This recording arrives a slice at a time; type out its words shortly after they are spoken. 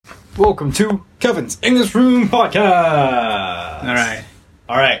Welcome to Kevin's English Room Podcast.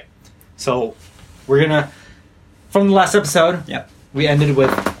 All right. So we're gonna, from the last episode, we ended with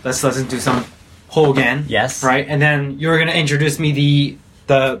let's listen to some Hogan. Yes. Right, and then you're gonna introduce me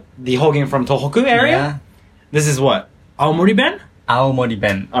the Hogan from Tohoku area. Yeah. This is what? Aomori Ben? Aomori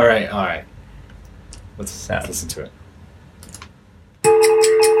Ben. All right. Let's listen to it.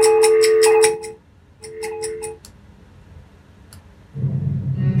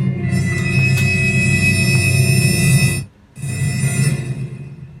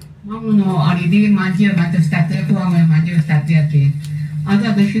 のあれでまじゅうまとしたってこわめまじゅうしたってやってあと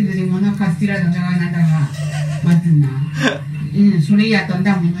はどしずりものかしらの長いなんだがまずなそれやったん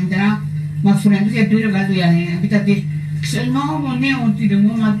だもんなんだなまあそれのせいでがずやねびたってそのもねおちで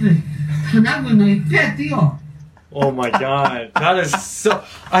もまず花ぐのいっぱいやってよ Oh my god, that is so.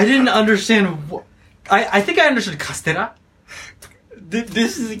 I didn't understand. I think I understood castera. Did she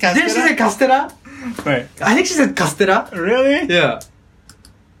say castera? Did she say castera? Right. I think she said castera. Really? Yeah.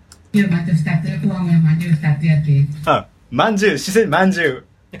 まとしたってこわめまじゅうしたってやって Oh, manju. She said manju.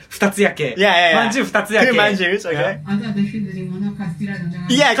 二つ焼け。Yeah. まんじゅう二つ焼け。 Two manjus, okay. あとはどしずりものかしらの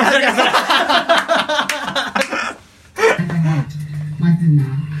長い Yeah, castera. まずな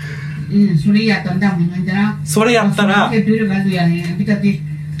それやったんだもんなんだなそれやったらそれでがずやねびたって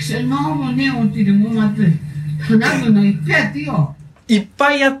そのもねおちでもまず花ぐのいっぱいやってよいっ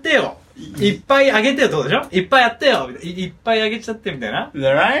ぱいやってよ。いっぱいあげてよってことでしょいっぱいやってよ。いっぱいあげちゃってみたいな。Is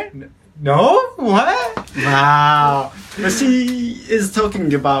that right? No? What? Wow. But she is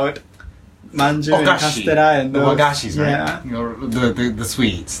talking about manju and Wagashi. castera and The those. wagashis, right? Yeah. Or the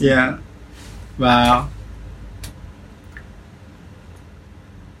sweets. Yeah. Wow.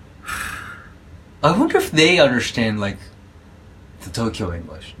 I wonder if they understand, like, the Tokyo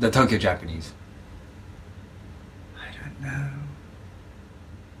English. The Tokyo Japanese. I don't know.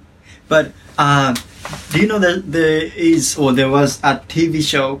 But do you know that there was a TV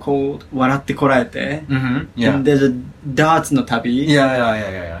show called Waratte Koraete? Mm-hmm. Yeah. And there's a darts no tabi. Yeah,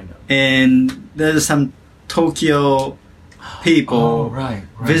 I know. And there's some Tokyo people Oh, right.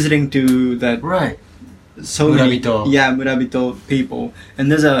 visiting to that. Right. So many, Murabito. yeah, Murabito people.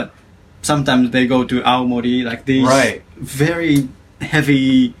 And sometimes they go to Aomori, like these very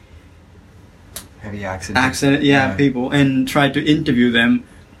heavy accent, people, and try to interview them.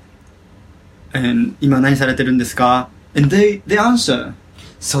 And 今何されてるんですか? And they answer.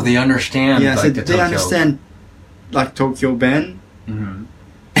 So they understand. Yeah, like, so the they Tokyo. understand like Tokyo Ben, Mm-hmm.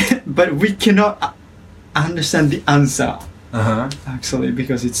 but we cannot understand the answer Uh-huh. actually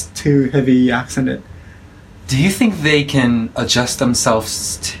because it's too heavy accented. Do you think they can adjust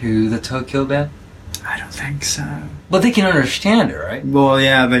themselves to the Tokyo Ben? I don't think so. But they can understand it, right? Well,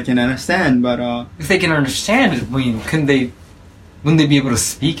 yeah, they can understand, but If they can understand it, wouldn't they be able to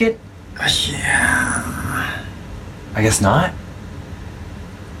speak it? yeah, I guess not.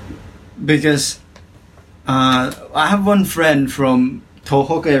 because I have one friend from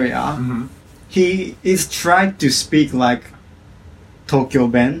Tohoku area. Mm-hmm. He is trying to speak like Tokyo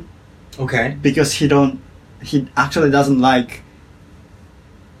Ben Okay. because he actually doesn't like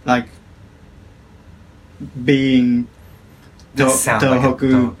being Sound like a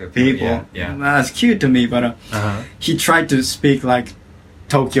Tohoku Tohoku, people. yeah. That's cute to me, but Uh-huh. he tried to speak like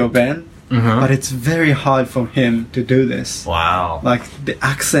Tokyo Ben, Mm-hmm. but it's very hard for him to do this. Wow. Like the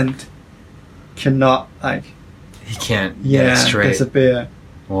accent cannot He can't get it straight. disappear.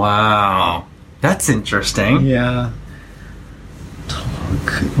 Wow. That's interesting. Yeah.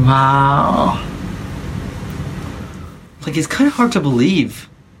 Wow. Like, it's kind of hard to believe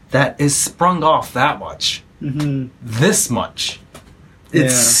that is sprung off that much. Mm-hmm. This much.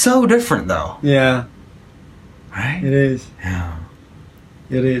 It's Yeah. so different, though. Yeah, Right? it is. Yeah.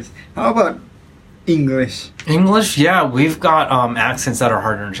 It is. How about English? English, yeah, we've got accents that are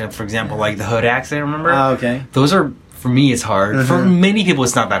hard to understand. For example, like the hood accent, remember? Okay. Those are, for me, it's hard. For many people,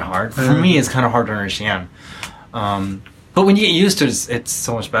 it's not that hard. For me, it's kind of hard to understand. But when you get used to it, it's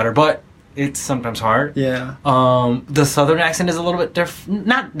so much better. But it's sometimes hard. Yeah. The southern accent is a little bit different.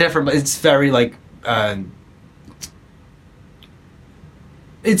 Not different, but it's very, like...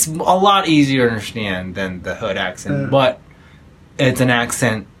 it's a lot easier to understand than the hood accent. But it's an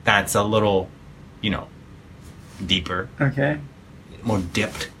accent that's a little, deeper. Okay. More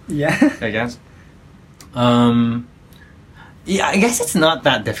dipped. Yeah. I guess. Yeah, I guess it's not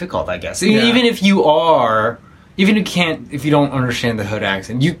that difficult, I guess. Yeah. Even if you don't understand the hood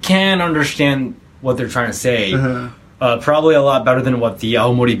accent, you can understand what they're trying to say. Probably a lot better than what the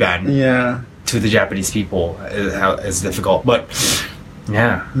Aomori Ben Yeah. to the Japanese people is difficult. But,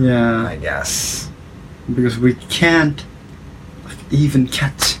 yeah, Yeah. I guess. Because we can't even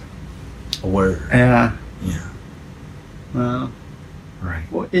catch a word. Yeah. Yeah. Wow. Right.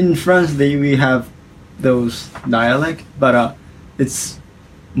 Well, in France, we have those dialect, but it's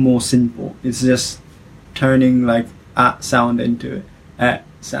more simple. It's just turning like a sound into a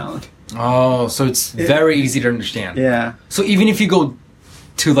sound. Oh, so it's very easy to understand. Yeah. So even if you go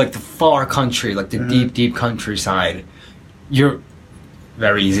to like the far country, like the deep countryside, you're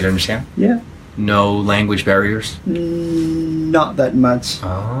very easy to understand? Yeah. No language barriers? Not that much.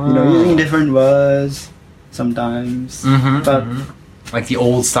 Oh. You know, using different words sometimes. But like the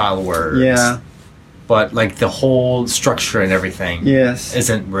old style words. yeah. But like the whole structure and everything Yes.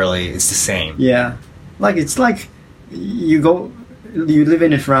 isn't really, it's the same. Yeah. Like it's like you live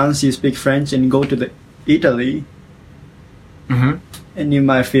in France, you speak French, and you go to the Italy, and you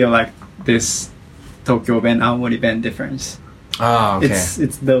might feel like this Tokyo Ben, Aomori Ben difference. Oh, okay.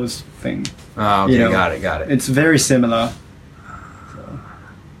 It's those things. Oh, okay, you know, got it. It's very similar. So.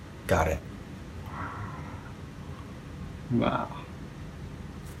 Got it. Wow.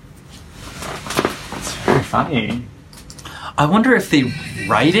 It's very funny. I wonder if they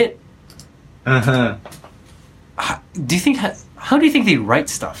write it. Uh-huh. Do you think, how do you think they write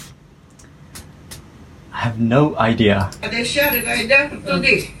stuff? I have no idea. This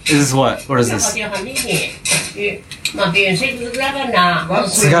is what? What is this? Tsugaru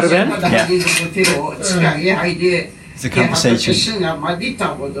Ben? Yeah. It's a conversation. What the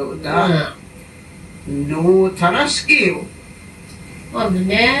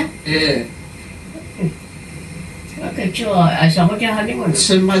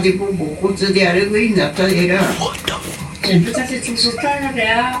fuck?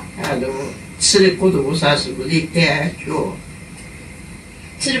 吃的骨头啥是不是带就？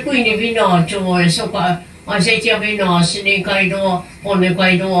吃的贵的比那就说个，谁叫比那是那个多，我那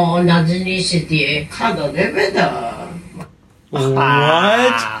个多，那是你是的，看到那边的。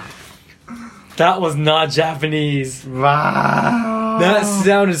What? That was not Japanese. Wow. That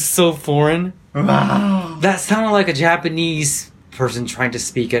sounded so foreign. Wow. That sounded like a Japanese person trying to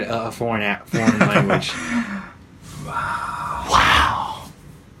speak a foreign language. Wow.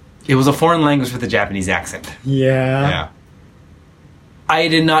 It was a foreign language with a Japanese accent. Yeah. I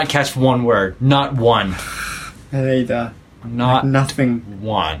did not catch one word. Not one. Either. Not nothing.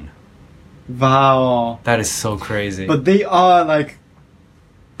 one. Wow. That is so crazy. But they are like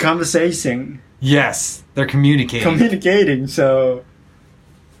conversating. Yes, they're communicating. Communicating, so...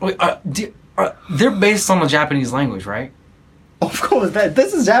 Wait, they're based on the Japanese language, right? Of course,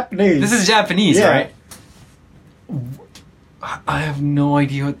 this is Japanese. This is Japanese, yeah. right? I have no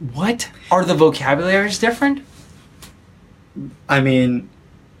idea. What? Are the vocabularies different? I mean,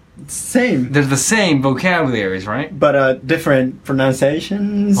 same. They're the same vocabularies, right? But different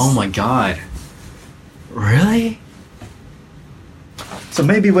pronunciations. Oh my god. Really? So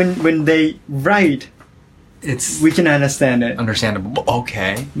maybe when they write, we can understand it. Understandable.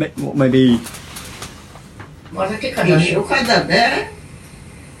 Okay. Maybe.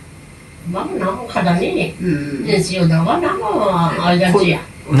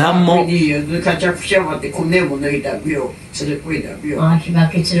 なんも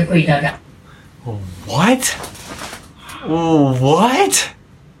What? What?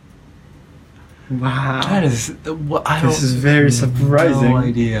 Wow. That is... This is very surprising. No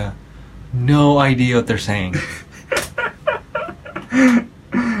idea. No idea what they're saying.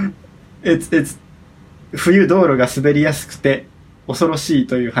 It's 冬道路が滑りやすくて恐ろしい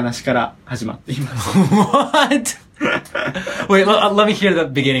という話から始まっています。What? Wait, let me hear the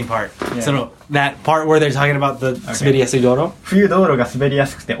beginning part. Yeah. So that part where they're talking about the 滑りやすい道路? 冬道路が滑りや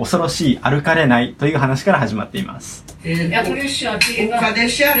すくて恐ろしい、歩かれないという話から始まっています。真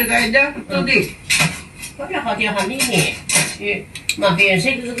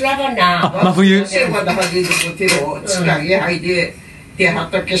冬?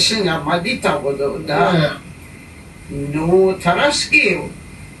 No, Taraski.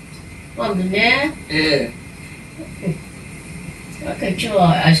 On the net? Okay, sure.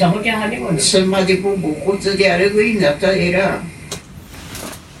 I saw what you had. Somebody who goes to the other way, not era.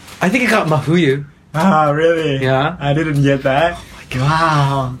 I think I got Mafuyu. Ah, really? Yeah. I didn't get that. Oh my god.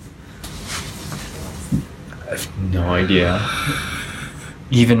 Wow. I have no idea.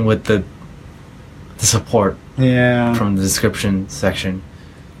 Even with the support from the description section.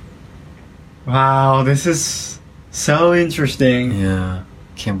 Wow, this is so interesting. Yeah.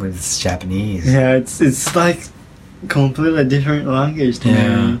 Can't believe it's Japanese. Yeah, it's like completely different language to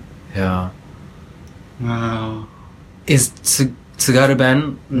me. Yeah. Wow. Is Tsugaru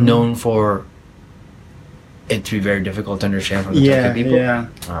Ben known for it to be very difficult to understand from the Tokyo people? Yeah.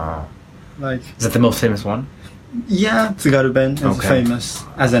 Like, is that the most famous one? Yeah, Tsugaru Ben is famous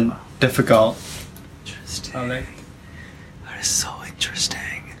as an difficult. Interesting. Dialect. That is so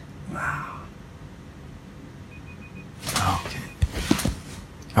interesting. Wow. Oh, okay.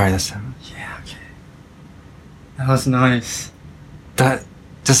 All right, that's time. Yeah, okay. That was nice. That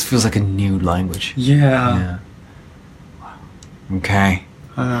just feels like a new language. Yeah. Wow. Okay.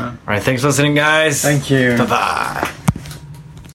 All right, thanks for listening, guys. Thank you. Bye-bye.